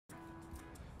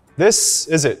This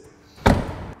is it.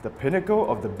 The pinnacle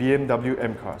of the BMW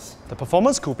M cars. The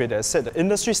performance coupe that has set the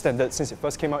industry standard since it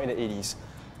first came out in the 80s.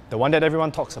 The one that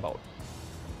everyone talks about.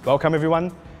 Welcome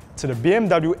everyone to the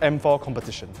BMW M4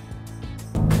 competition.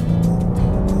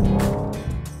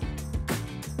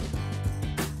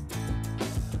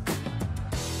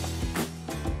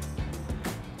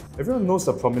 Everyone knows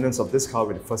the prominence of this car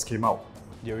when it first came out.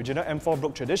 The original M4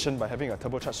 broke tradition by having a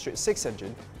turbocharged straight-six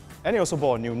engine, and it also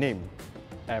bore a new name,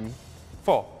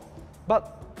 M4.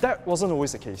 But that wasn't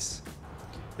always the case.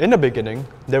 In the beginning,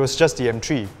 there was just the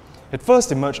M3. It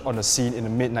first emerged on the scene in the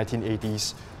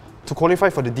mid-1980s. To qualify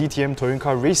for the DTM Touring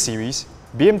Car Race Series,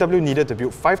 BMW needed to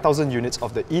build 5,000 units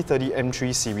of the E30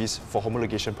 M3 series for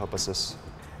homologation purposes.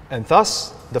 And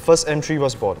thus, the first M3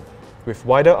 was born, with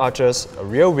wider arches, a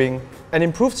rear wing, an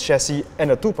improved chassis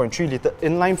and a 2.3-litre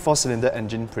inline 4-cylinder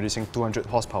engine producing 200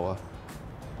 horsepower.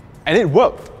 And it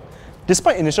worked!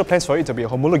 Despite initial plans for it to be a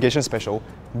homologation special,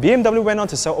 BMW went on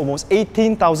to sell almost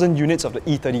 18,000 units of the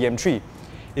E30 M3.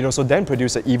 It also then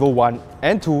produced the Evo 1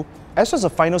 and 2, as well as a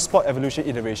final Sport Evolution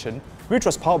iteration, which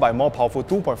was powered by a more powerful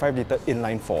 2.5-litre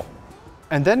inline 4.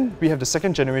 And then we have the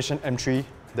second generation M3,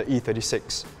 the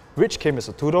E36, which came as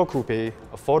a two-door coupe,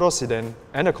 a four-door sedan,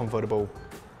 and a convertible.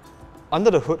 Under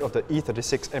the hood of the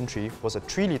E36 M3 was a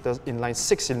 3-litre inline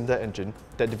 6-cylinder engine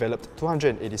that developed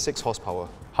 286 horsepower.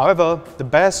 However, the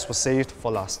best was saved for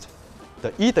last.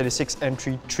 The E36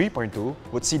 M3 3.2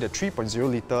 would see the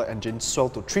 3.0-litre engine swell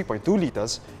to 3.2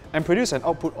 litres and produce an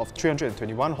output of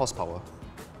 321 horsepower.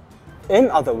 In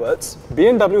other words,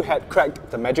 BMW had cracked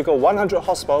the magical 100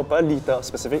 horsepower per litre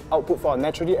specific output for a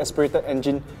naturally aspirated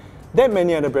engine that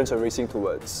many other brands are racing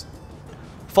towards.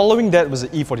 Following that was the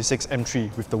E46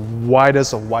 M3 with the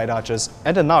widest of wide arches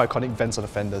and the now iconic vents on the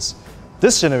fenders.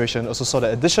 This generation also saw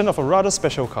the addition of a rather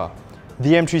special car, the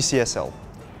M3 CSL.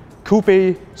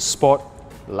 Coupe, sport,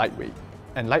 lightweight.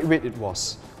 And lightweight it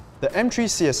was. The M3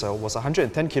 CSL was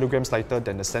 110 kilograms lighter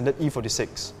than the standard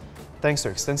E46, thanks to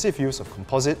extensive use of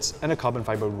composites and a carbon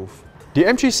fiber roof. The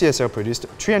M3 CSL produced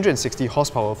 360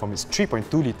 horsepower from its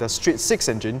 3.2-litre straight-six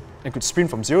engine and could sprint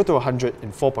from 0 to 100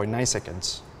 in 4.9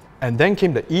 seconds. And then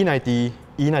came the E90,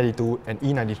 E92 and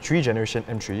E93 generation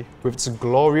M3 with its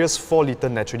glorious 4-litre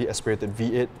naturally aspirated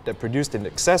V8 that produced in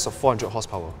excess of 400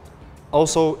 horsepower.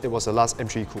 Also, it was the last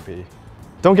M3 Coupe.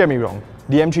 Don't get me wrong,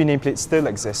 the M3 nameplate still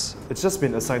exists. It's just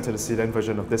been assigned to the sedan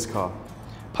version of this car.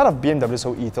 Part of BMW's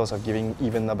whole ethos of giving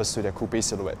even numbers to their coupe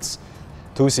silhouettes.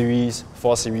 2 Series,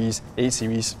 4 Series, 8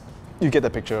 Series, you get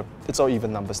the picture, it's all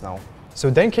even numbers now.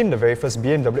 So then came the very first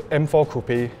BMW M4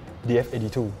 Coupe, the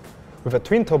F82. With a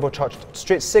twin turbocharged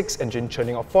straight-six engine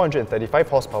churning out 435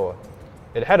 horsepower.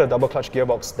 It had a double clutch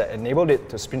gearbox that enabled it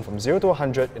to sprint from 0 to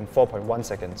 100 in 4.1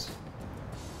 seconds.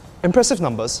 Impressive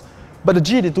numbers, but the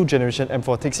G82 generation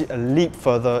M4 takes it a leap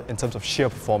further in terms of sheer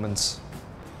performance.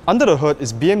 Under the hood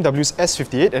is BMW's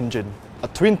S58 engine, a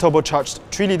twin turbocharged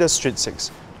 3-litre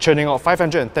straight-six, churning out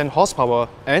 510 horsepower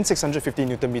and 650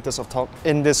 Nm of torque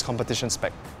in this competition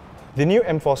spec. The new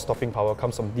M4 stopping power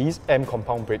comes from these M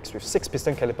compound brakes with 6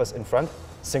 piston calipers in front,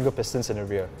 single pistons in the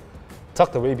rear,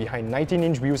 tucked away behind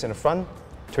 19-inch wheels in the front,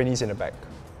 20s in the back.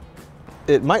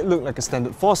 It might look like a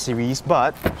standard 4 Series,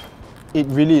 but it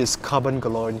really is carbon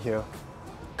galore in here.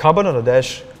 Carbon on the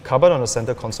dash, carbon on the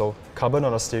center console, carbon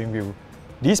on the steering wheel.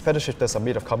 These pedal shifters are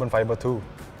made of carbon fiber too.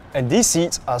 And these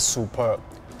seats are superb.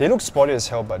 They look sporty as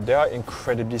hell, but they are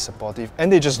incredibly supportive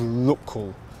and they just look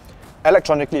cool.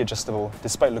 Electronically adjustable,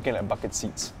 despite looking like bucket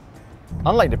seats.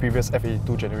 Unlike the previous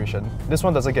F82 generation, this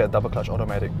one doesn't get a double clutch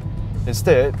automatic.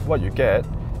 Instead, what you get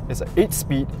is an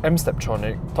 8-speed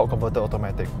M-Steptronic torque converter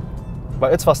automatic,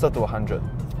 but it's faster to 100.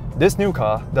 This new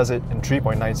car does it in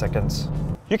 3.9 seconds.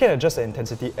 You can adjust the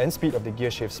intensity and speed of the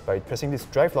gear shifts by pressing this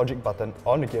drive logic button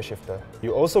on the gear shifter.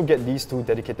 You also get these two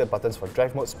dedicated buttons for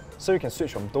drive modes, so you can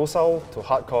switch from docile to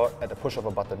hardcore at the push of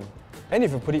a button. And if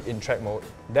you put it in track mode,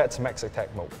 that's max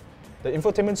attack mode. The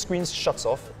infotainment screen shuts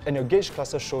off and your gauge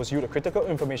cluster shows you the critical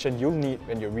information you'll need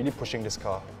when you're really pushing this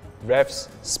car. Revs,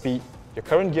 speed, your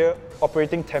current gear,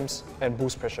 operating temps, and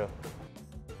boost pressure.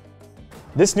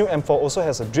 This new M4 also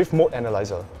has a drift mode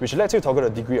analyzer, which lets you toggle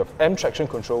the degree of M traction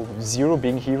control with 0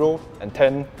 being hero and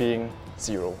 10 being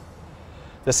 0.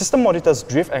 The system monitors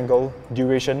drift angle,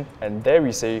 duration, and dare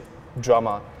we say,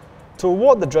 drama, to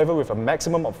award the driver with a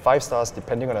maximum of 5 stars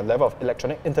depending on the level of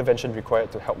electronic intervention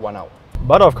required to help one out.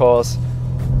 But of course,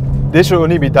 this should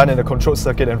only be done in a controlled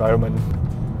circuit environment.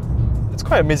 It's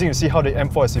quite amazing to see how the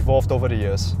M4 has evolved over the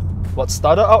years. What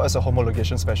started out as a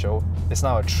homologation special is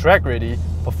now a track-ready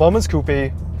performance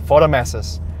coupe for the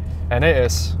masses. And it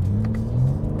is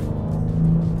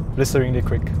blisteringly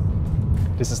quick.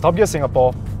 This is TopGear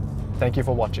Singapore, Thank you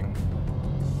for watching.